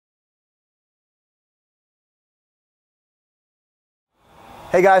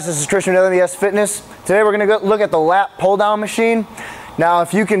Hey guys, this is Christian with NBS Fitness. Today we're going to look at the lat pull-down machine. Now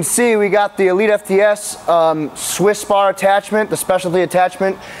if you can see, we got the EliteFTS Swiss bar attachment, the specialty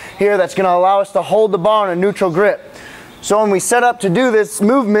attachment here that's going to allow us to hold the bar in a neutral grip. So when we set up to do this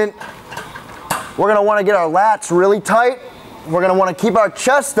movement, we're going to want to get our lats really tight. We're going to want to keep our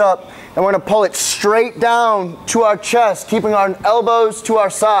chest up and we're going to pull it straight down to our chest, keeping our elbows to our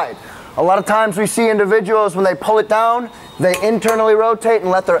side. A lot of times we see individuals when they pull it down, they internally rotate and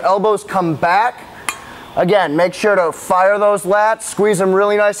let their elbows come back. Again, make sure to fire those lats, squeeze them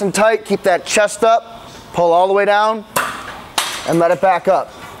really nice and tight, keep that chest up, pull all the way down, and let it back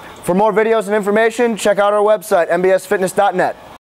up. For more videos and information, check out our website, nbsfitness.net.